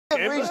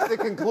I've reached the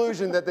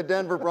conclusion that the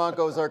Denver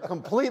Broncos are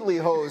completely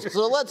hosed.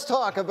 So let's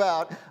talk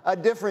about a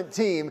different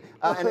team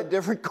and a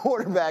different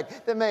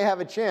quarterback that may have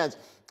a chance.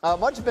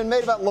 Much has been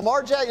made about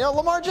Lamar Jackson. You know,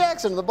 Lamar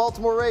Jackson of the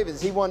Baltimore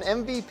Ravens. He won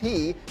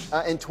MVP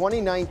in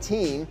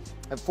 2019.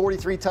 Had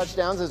 43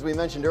 touchdowns, as we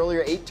mentioned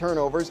earlier, 8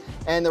 turnovers.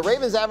 And the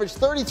Ravens averaged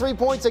 33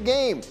 points a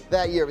game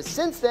that year. But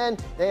since then,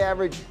 they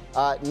average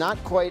not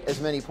quite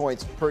as many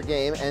points per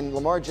game. And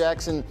Lamar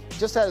Jackson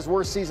just had his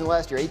worst season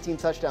last year, 18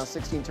 touchdowns,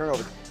 16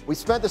 turnovers. We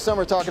spent the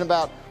summer talking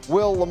about,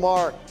 will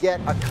Lamar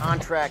get a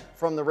contract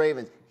from the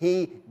Ravens?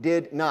 He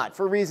did not,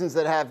 for reasons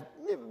that have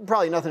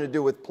probably nothing to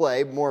do with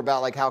play, more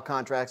about like how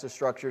contracts are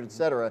structured, et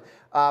cetera.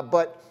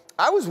 But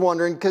I was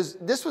wondering, because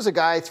this was a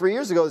guy 3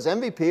 years ago, was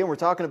MVP, and we're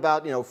talking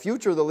about, you know,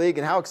 future of the league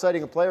and how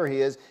exciting a player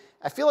he is.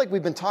 I feel like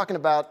we've been talking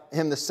about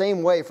him the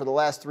same way for the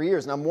last 3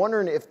 years, and I'm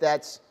wondering if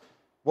that's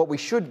what we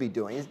should be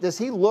doing. Does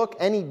he look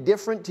any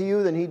different to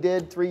you than he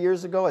did 3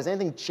 years ago? Has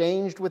anything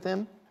changed with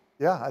him?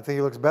 Yeah, I think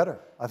he looks better.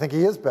 I think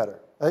he is better.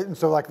 And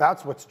so, like,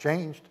 that's what's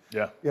changed.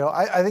 Yeah. You know,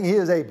 I think he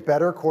is a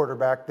better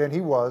quarterback than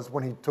he was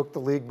when he took the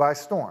league by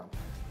storm.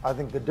 I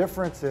think the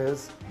difference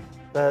is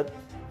that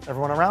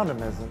everyone around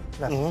him isn't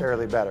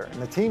necessarily better,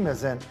 and the team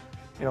isn't,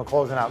 you know,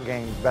 closing out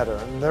games better,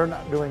 and they're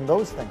not doing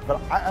those things.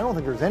 But I don't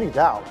think there's any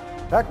doubt.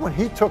 Back when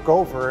he took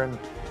over and,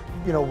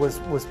 you know,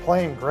 was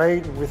playing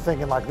great, and we're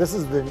thinking like this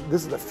is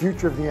the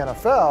future of the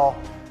NFL.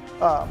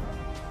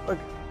 Like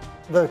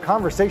the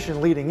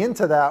conversation leading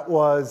into that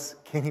was,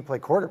 can he play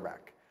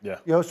quarterback? Yeah.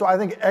 You know, so I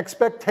think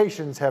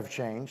expectations have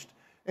changed,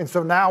 and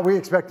so now we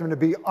expect him to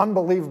be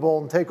unbelievable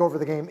and take over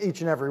the game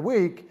each and every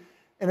week.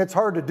 And it's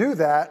hard to do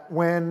that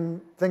when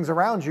things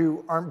around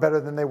you aren't better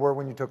than they were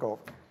when you took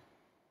over.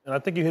 And I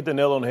think you hit the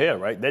nail on the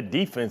head, right? That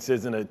defense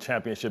isn't a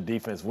championship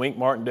defense. Wink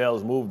Martindale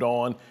has moved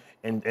on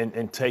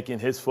and taken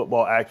his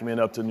football acumen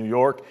up to New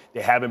York.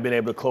 They haven't been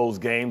able to close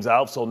games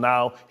out, so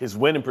now his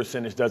winning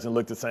percentage doesn't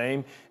look the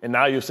same. And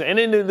now you're saying,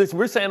 and then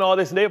we're saying all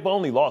this, and they've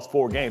only lost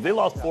 4 games. They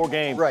lost 4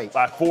 games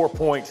by 4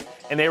 points,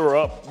 and they were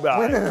up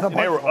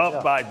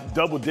by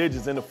double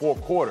digits in the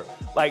fourth quarter.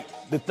 Like,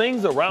 the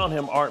things around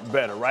him aren't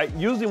better, right?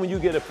 Usually when you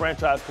get a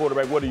franchise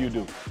quarterback, what do?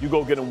 You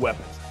go get him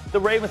weapons. The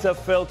Ravens have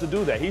failed to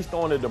do that. He's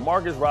throwing to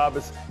DeMarcus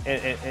Robinson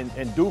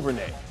and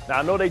Duvernay. Now,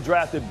 I know they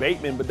drafted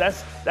Bateman, but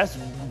that's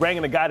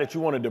bringing a guy that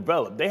you want to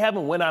develop. They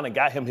haven't went out and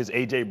got him his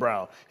A.J.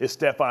 Brown, his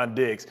Stephon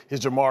Diggs, his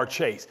Jamar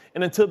Chase.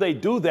 And until they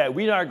do that,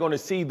 we aren't going to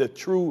see the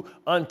true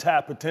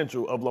untapped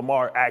potential of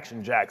Lamar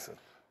Action Jackson.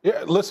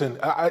 Yeah, listen,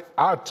 I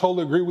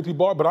totally agree with you,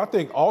 Bart, but I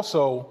think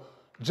also,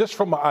 just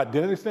from an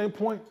identity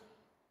standpoint,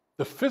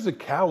 the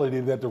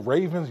physicality that the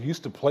Ravens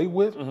used to play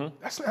with,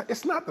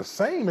 it's not the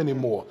same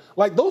anymore.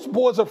 Like, those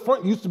boys up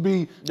front used to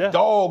be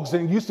dogs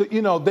and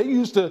they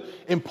used to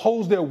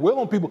impose their will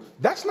on people.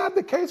 That's not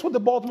the case with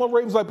the Baltimore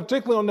Ravens, like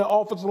particularly on their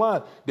offensive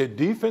line. Their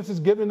defense is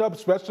giving up,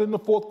 especially in the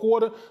fourth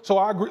quarter. So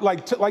I agree,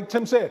 like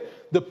Tim said,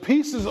 the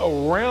pieces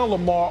around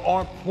Lamar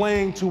aren't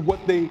playing to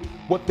what they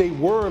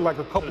were like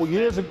a couple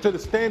years ago, to the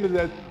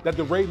standard that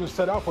the Ravens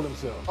set out for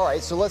themselves. All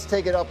right, so let's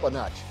take it up a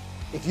notch.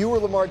 If you were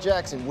Lamar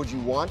Jackson, would you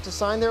want to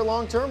sign there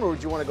long term, or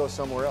would you want to go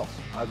somewhere else?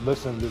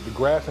 Listen, the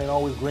grass ain't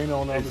always green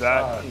on the other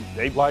side.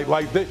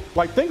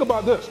 Think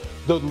about this: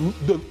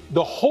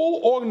 the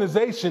whole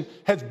organization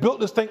has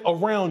built this thing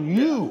around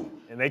you.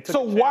 And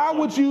so why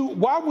would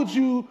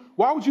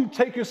you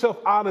take yourself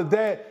out of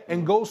that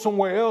and go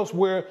somewhere else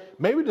where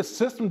maybe the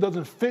system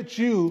doesn't fit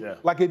you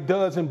like it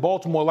does in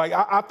Baltimore? Like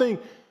I think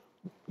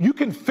you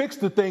can fix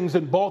the things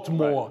in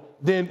Baltimore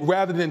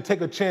rather than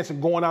take a chance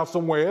and going out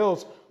somewhere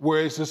else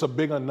where it's just a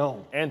big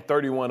unknown. And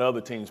 31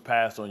 other teams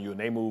passed on you, and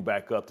they moved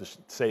back up to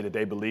say that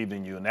they believed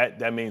in you, and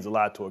that means a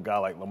lot to a guy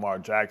like Lamar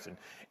Jackson.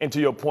 And to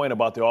your point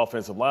about the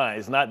offensive line,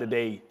 it's not that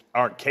they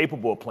aren't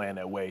capable of playing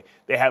that way.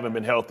 They haven't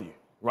been healthy.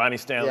 Ronnie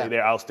Stanley,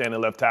 their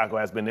outstanding left tackle,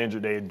 has been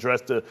injured. They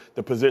addressed the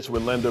position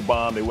with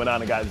Linderbaum. They went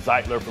out and got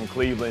Zeitler from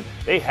Cleveland.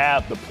 They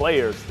have the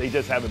players. They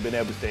just haven't been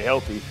able to stay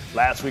healthy.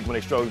 Last week when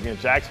they struggled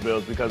against Jacksonville,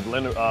 it's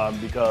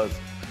because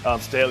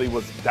Staley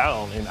was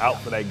down and out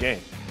for that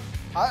game.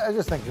 I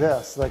just think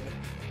this, like,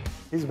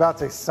 he's about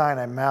to sign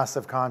a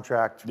massive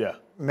contract. Yeah.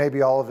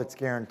 Maybe all of it's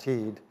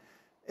guaranteed.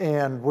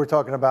 And we're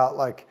talking about,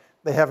 like,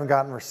 they haven't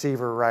gotten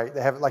receiver right.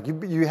 They haven't, like,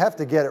 you have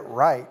to get it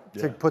right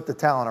to put the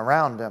talent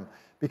around him.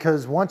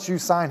 Because once you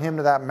sign him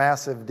to that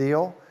massive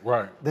deal,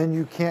 then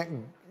you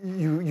can't.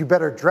 You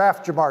better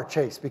draft Jamar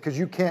Chase, because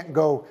you can't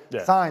go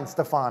sign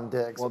Stephon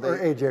Diggs or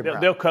A.J. Brown.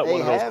 They'll cut one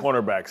of those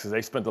cornerbacks because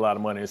they spent a lot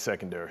of money in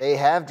secondary. They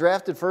have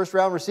drafted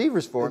first-round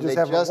receivers for him. They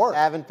just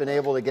haven't been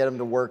able to get him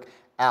to work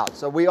out.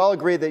 So we all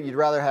agree that you'd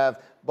rather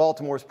have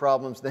Baltimore's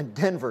problems than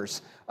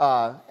Denver's.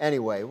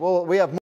 Anyway, well, we have more.